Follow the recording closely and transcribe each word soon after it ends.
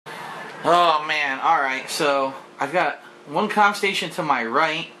Oh man, alright, so I've got one comm station to my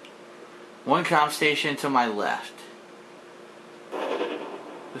right, one comm station to my left.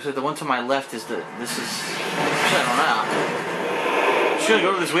 So the one to my left is I don't know. I'm just gonna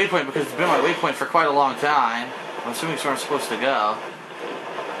go to this waypoint because it's been my waypoint for quite a long time. I'm assuming it's where I'm supposed to go.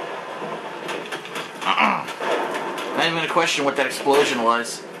 Not even gonna question what that explosion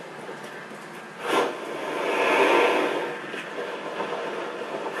was.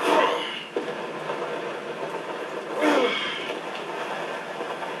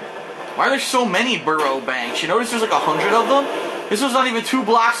 Why are there so many burrow banks? You notice there's like 100 of them? This was not even 2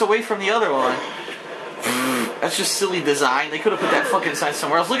 blocks away from the other one. That's just silly design. They could have put that fucking sign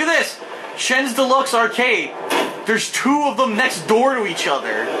somewhere else. Look at this! Shen's Deluxe Arcade. There's 2 of them next door to each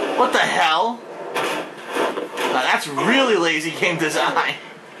other. What the hell? Now that's really lazy game design.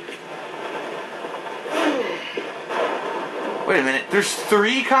 Wait a minute. There's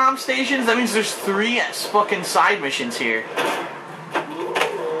 3 comm stations? That means there's 3 fucking side missions here.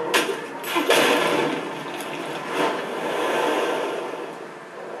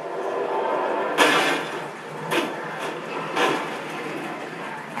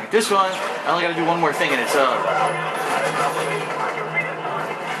 This one, I only gotta do one more thing and it's over.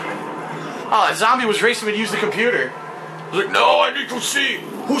 Oh, that zombie was racing me to use the computer. I was like, no, I need to see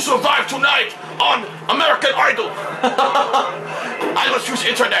who survived tonight on American Idol. I must use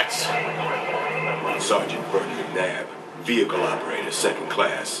internet. Sergeant Bernie McNabb, vehicle operator, 2nd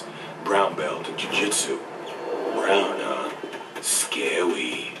class, brown belt in jiu-jitsu. Brown, huh?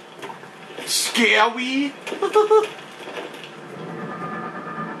 Scary. Scary?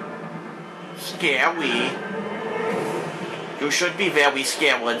 Scary. You should be very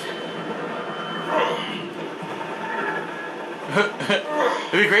scared.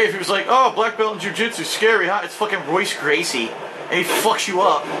 It'd be great if he was like, oh, black belt in jiu-jitsu, scary, huh? It's fucking Royce Gracie. And he fucks you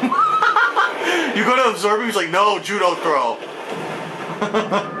up. You go to absorb him, he's like, no, judo throw.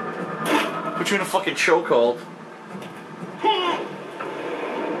 Put you in a fucking chokehold.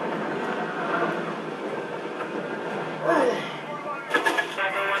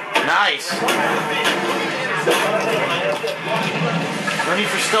 Nice. No need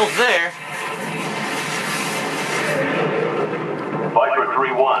for stealth there. Viper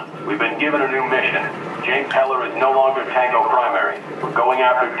 3-1, we've been given a new mission. James Heller is no longer Tango Primary. We're going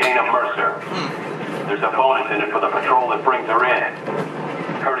after Dana Mercer. There's a bonus in it for the patrol that brings her in.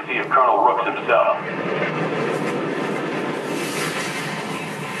 Courtesy of Colonel Rooks himself.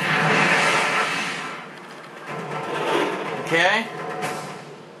 Okay.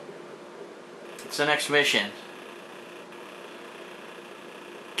 What's the next mission?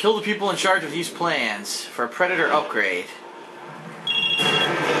 Kill the people in charge of these plans for a Predator upgrade.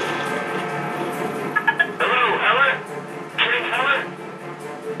 Hello, Heller? James Heller?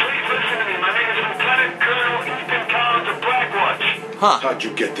 Please listen to me. My name is Lieutenant Colonel Ethan Collins of Blackwatch. Huh. How'd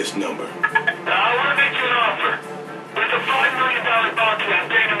you get this number? I want to make you an offer. There's a $5 million bounty on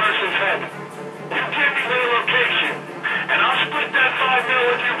Dana Mercer's head. You give me their location, and I'll split that $5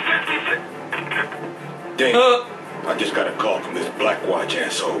 million with you 50. Dana, I just got a call from this Blackwatch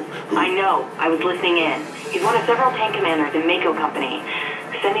asshole who... I know. I was listening in. He's one of several tank commanders in Mako Company.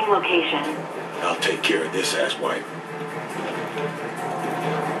 Sending location. I'll take care of this asswipe.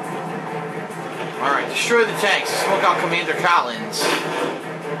 Alright, destroy the tanks. Smoke out Commander Collins.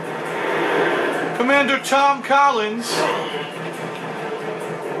 Commander Tom Collins.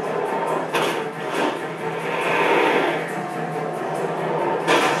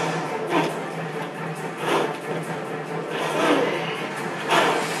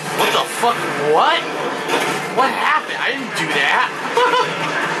 What the fuck? What? What happened? I didn't do that.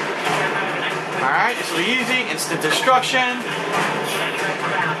 Alright, this will be easy. Instant destruction.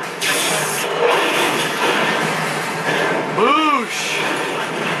 Boosh!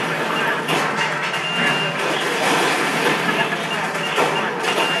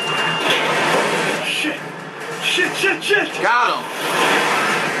 Shit! Got him.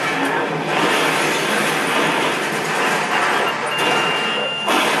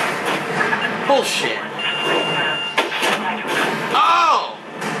 Bullshit. Oh!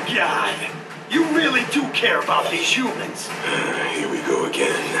 God, you really do care about these humans. Here we go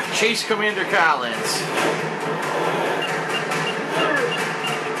again. Chase Commander Collins.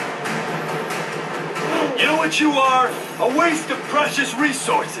 You know what you are? A waste of precious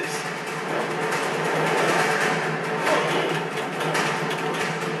resources.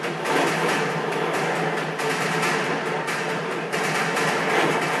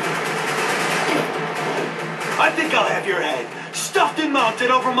 I think I'll have your head stuffed and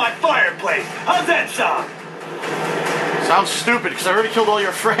mounted over my fireplace. How's that sound? Sounds stupid because I already killed all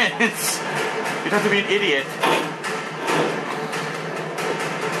your friends. You'd have to be an idiot.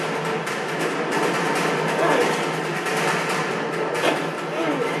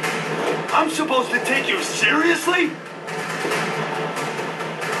 I'm supposed to take you seriously?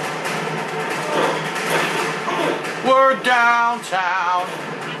 We're downtown.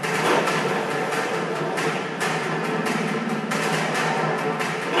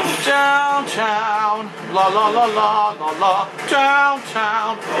 Downtown. La la la la la la.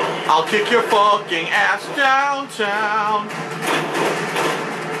 Downtown. I'll kick your fucking ass downtown.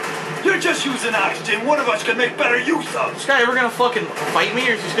 You're just using oxygen one of us can make better use of. This guy ever gonna fucking fight me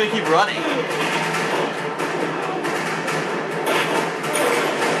or is he just gonna keep running?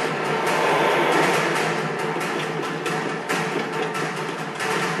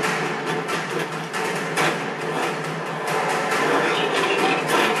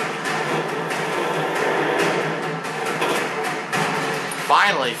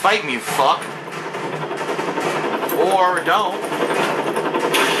 Finally, fight me, you fuck. Or don't.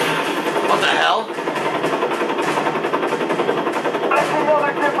 What the hell? That's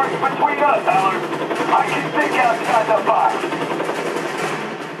another difference between us, Heller. I can think outside the box.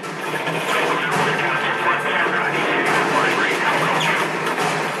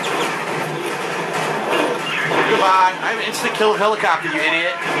 Goodbye. I have an instant kill helicopter, you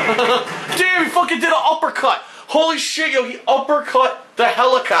idiot. Damn, he fucking did an uppercut. Holy shit, yo, he uppercut the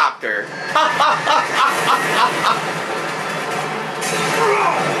helicopter.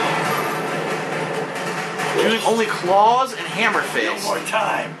 Using only claws and hammer No fist. more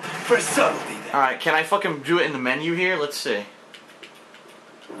time for subtlety then. Alright, can I fucking do it in the menu here? Let's see.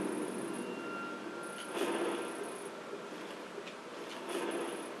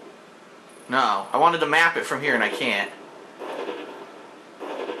 No, I wanted to map it from here and I can't.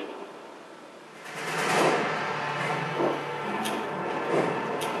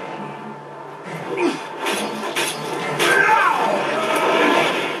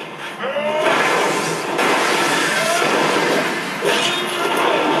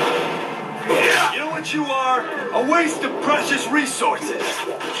 You know what you are? A waste of precious resources. Is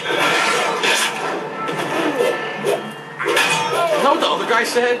that what the other guy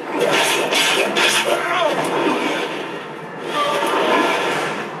said?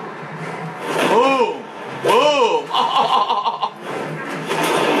 Boom! Boom!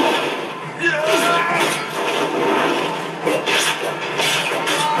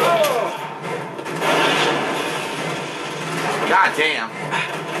 God damn.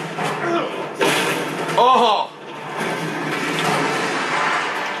 Oh!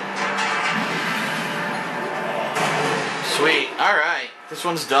 Sweet. Alright. This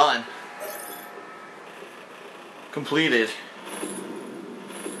one's done. Completed.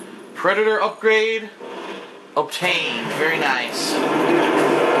 Predator upgrade obtained. Very nice.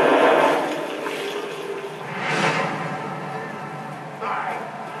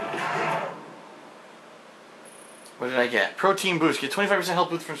 What did I get? Protein boost. Get 25% health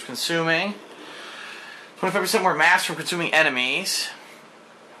boost from consuming. 25% more mass from consuming enemies.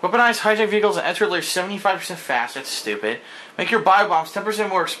 Weaponize hijack vehicles and enter layer 75% faster. That's stupid. Make your biobombs 10%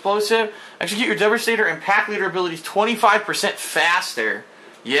 more explosive. Execute your Devastator and Pack Leader abilities 25% faster.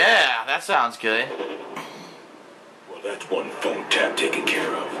 Yeah, that sounds good. Well, that's one phone tap taken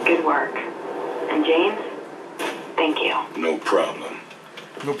care of. Good work. And James, thank you. No problem.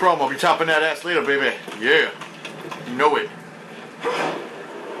 No problem. I'll be topping that ass later, baby. Yeah. You know it.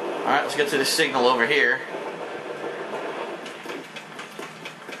 Alright, let's get to the signal over here.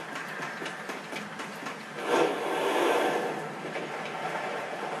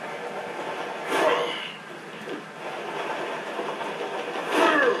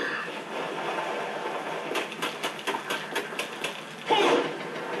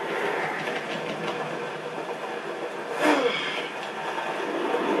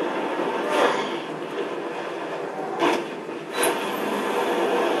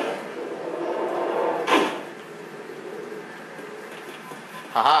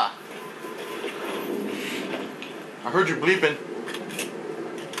 Haha. I heard you bleeping.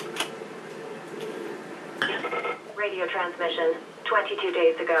 Radio transmission, 22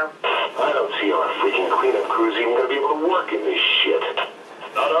 days ago. I don't see our freaking cleanup crew's even gonna be able to work in this shit.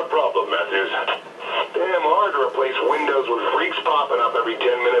 Not our problem, Matthews. Damn hard to replace windows with freaks popping up every 10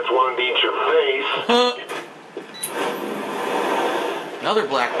 minutes wanting to eat your face. Another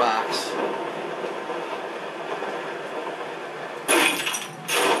black box.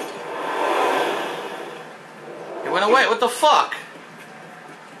 It went away. What the fuck?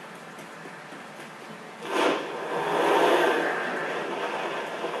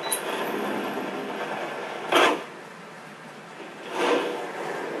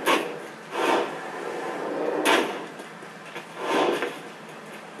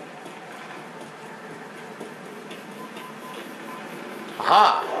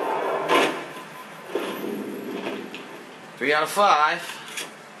 3 out of 5.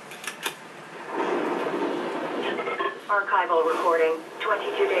 Archival recording,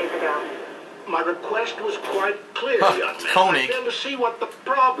 22 days ago. My request was quite clear, Huh, young it's man. Koenig. I fail to see what the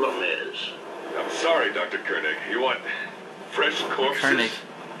problem is. I'm sorry, Dr. Koenig. You want fresh corpses? Koenig.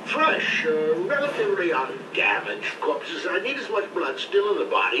 Fresh, relatively undamaged corpses. I need as much blood still in the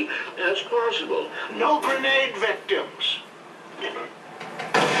body as possible. No grenade victims.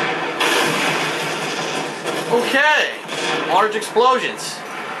 Okay. Large explosions.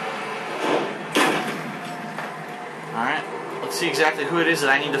 Alright. Let's see exactly who it is that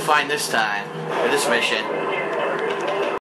I need to find this time. For this mission.